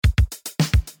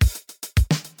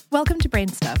Welcome to Brain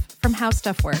Stuff from How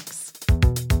Stuff Works.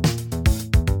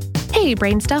 Hey,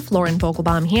 Brain Stuff, Lauren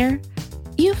Vogelbaum here.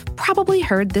 You've probably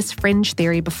heard this fringe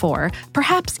theory before,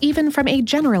 perhaps even from a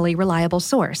generally reliable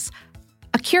source.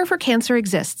 A cure for cancer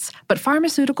exists, but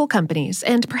pharmaceutical companies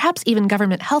and perhaps even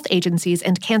government health agencies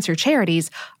and cancer charities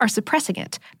are suppressing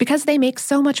it because they make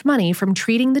so much money from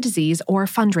treating the disease or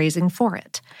fundraising for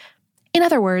it. In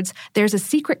other words, there's a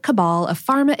secret cabal of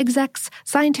pharma execs,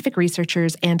 scientific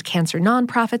researchers, and cancer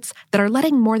nonprofits that are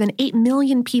letting more than 8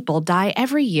 million people die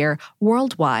every year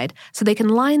worldwide so they can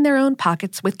line their own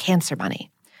pockets with cancer money.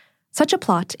 Such a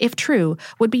plot, if true,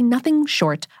 would be nothing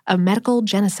short of medical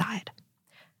genocide.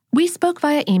 We spoke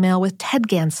via email with Ted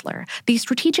Gansler, the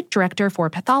strategic director for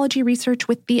pathology research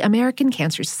with the American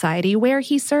Cancer Society, where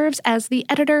he serves as the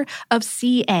editor of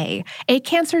CA, a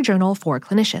cancer journal for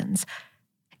clinicians.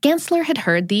 Gansler had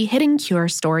heard the hidden cure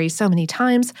story so many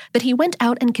times that he went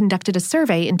out and conducted a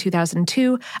survey in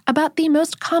 2002 about the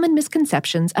most common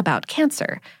misconceptions about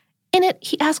cancer. In it,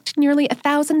 he asked nearly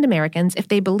 1,000 Americans if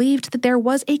they believed that there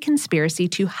was a conspiracy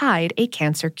to hide a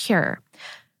cancer cure.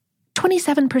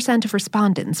 27% of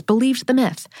respondents believed the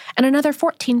myth, and another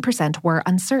 14% were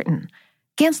uncertain.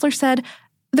 Gansler said,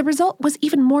 "The result was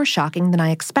even more shocking than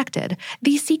I expected.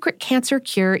 The secret cancer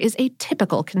cure is a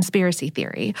typical conspiracy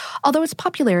theory. Although its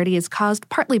popularity is caused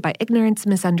partly by ignorance,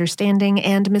 misunderstanding,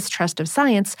 and mistrust of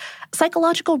science,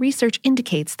 psychological research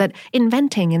indicates that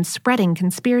inventing and spreading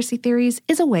conspiracy theories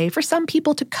is a way for some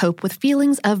people to cope with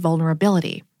feelings of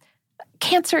vulnerability.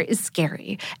 Cancer is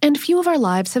scary, and few of our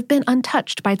lives have been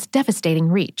untouched by its devastating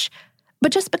reach.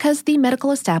 But just because the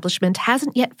medical establishment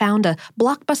hasn't yet found a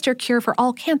blockbuster cure for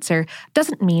all cancer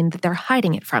doesn't mean that they're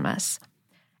hiding it from us."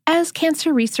 As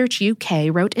Cancer Research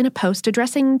UK wrote in a post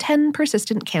addressing 10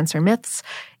 persistent cancer myths,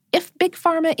 if Big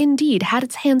Pharma indeed had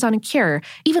its hands on a cure,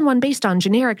 even one based on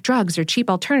generic drugs or cheap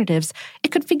alternatives,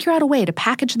 it could figure out a way to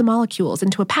package the molecules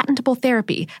into a patentable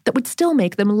therapy that would still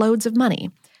make them loads of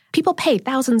money. People pay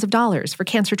thousands of dollars for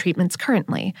cancer treatments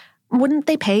currently. Wouldn't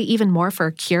they pay even more for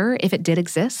a cure if it did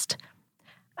exist?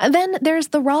 Then there's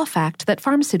the raw fact that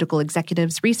pharmaceutical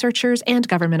executives, researchers, and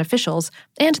government officials,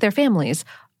 and their families,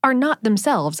 are not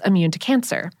themselves immune to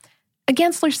cancer.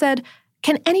 Gansler said,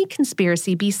 "Can any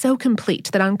conspiracy be so complete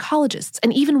that oncologists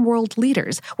and even world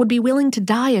leaders would be willing to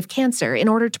die of cancer in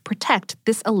order to protect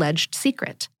this alleged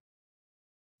secret?"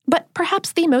 But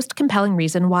perhaps the most compelling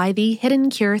reason why the hidden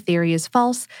cure theory is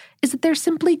false is that there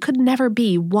simply could never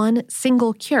be one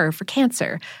single cure for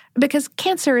cancer, because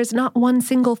cancer is not one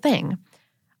single thing.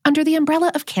 Under the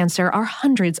umbrella of cancer are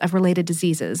hundreds of related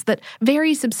diseases that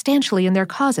vary substantially in their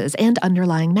causes and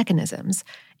underlying mechanisms.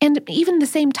 And even the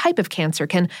same type of cancer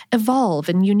can evolve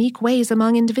in unique ways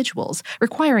among individuals,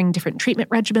 requiring different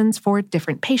treatment regimens for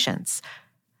different patients.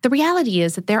 The reality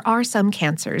is that there are some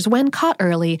cancers, when caught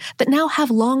early, that now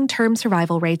have long-term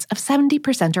survival rates of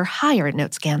 70% or higher,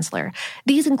 notes Gansler.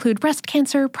 These include breast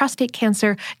cancer, prostate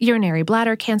cancer, urinary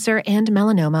bladder cancer, and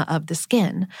melanoma of the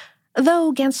skin.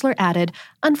 Though, Gansler added,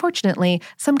 unfortunately,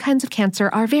 some kinds of cancer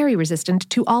are very resistant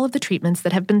to all of the treatments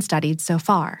that have been studied so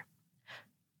far.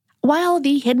 While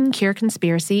the hidden cure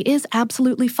conspiracy is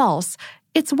absolutely false,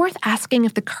 it's worth asking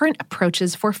if the current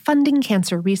approaches for funding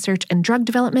cancer research and drug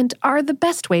development are the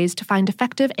best ways to find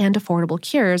effective and affordable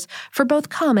cures for both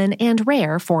common and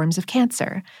rare forms of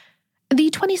cancer. The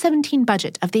 2017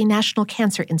 budget of the National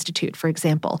Cancer Institute, for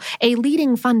example, a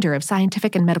leading funder of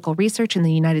scientific and medical research in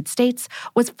the United States,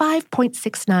 was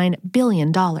 $5.69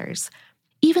 billion.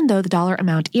 Even though the dollar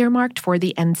amount earmarked for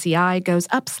the NCI goes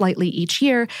up slightly each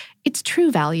year, its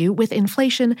true value with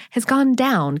inflation has gone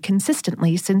down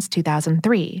consistently since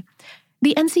 2003.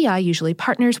 The NCI usually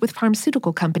partners with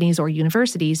pharmaceutical companies or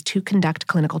universities to conduct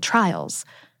clinical trials.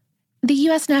 The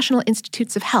U.S. National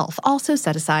Institutes of Health also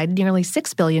set aside nearly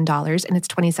 $6 billion in its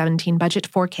 2017 budget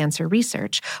for cancer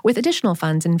research, with additional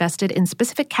funds invested in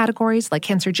specific categories like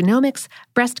cancer genomics,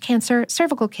 breast cancer,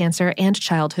 cervical cancer, and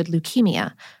childhood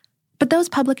leukemia. But those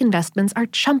public investments are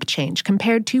chump change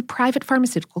compared to private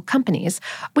pharmaceutical companies,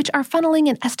 which are funneling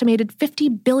an estimated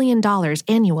 $50 billion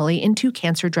annually into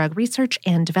cancer drug research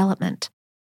and development.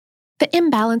 The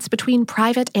imbalance between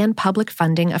private and public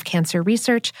funding of cancer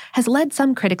research has led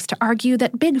some critics to argue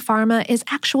that Big Pharma is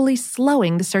actually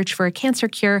slowing the search for a cancer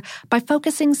cure by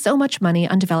focusing so much money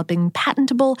on developing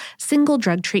patentable,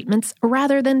 single-drug treatments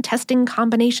rather than testing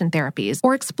combination therapies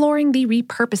or exploring the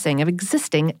repurposing of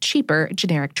existing, cheaper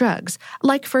generic drugs,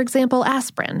 like, for example,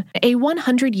 aspirin, a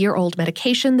 100-year-old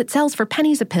medication that sells for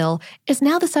pennies a pill, is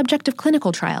now the subject of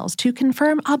clinical trials to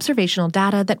confirm observational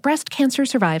data that breast cancer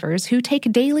survivors who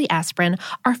take daily aspirin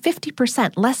are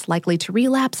 50% less likely to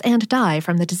relapse and die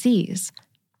from the disease.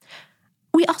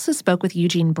 We also spoke with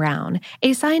Eugene Brown,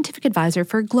 a scientific advisor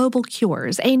for Global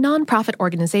Cures, a nonprofit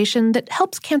organization that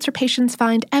helps cancer patients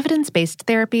find evidence-based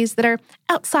therapies that are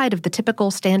outside of the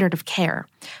typical standard of care.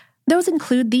 Those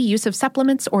include the use of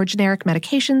supplements or generic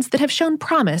medications that have shown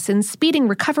promise in speeding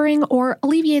recovering or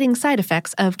alleviating side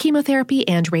effects of chemotherapy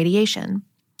and radiation.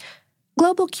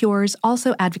 Global Cures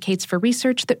also advocates for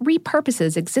research that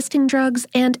repurposes existing drugs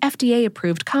and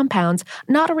FDA-approved compounds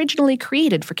not originally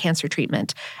created for cancer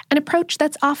treatment, an approach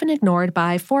that's often ignored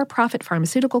by for-profit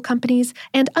pharmaceutical companies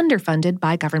and underfunded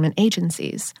by government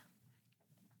agencies.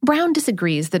 Brown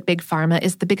disagrees that Big Pharma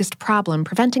is the biggest problem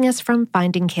preventing us from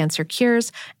finding cancer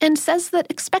cures and says that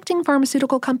expecting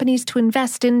pharmaceutical companies to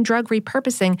invest in drug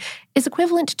repurposing is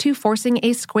equivalent to forcing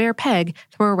a square peg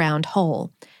through a round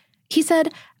hole. He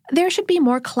said, there should be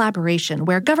more collaboration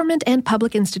where government and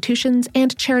public institutions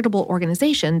and charitable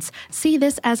organizations see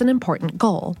this as an important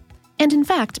goal. And in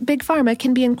fact, Big Pharma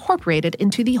can be incorporated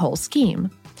into the whole scheme.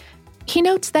 He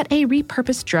notes that a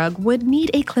repurposed drug would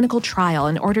need a clinical trial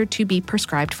in order to be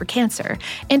prescribed for cancer,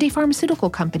 and a pharmaceutical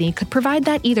company could provide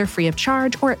that either free of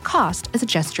charge or at cost as a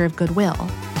gesture of goodwill.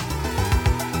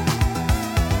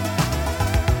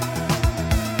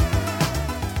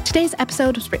 Today's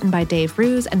episode was written by Dave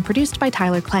Roos and produced by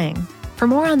Tyler Klang. For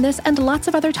more on this and lots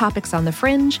of other topics on The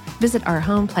Fringe, visit our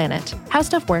home planet,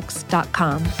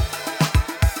 howstuffworks.com.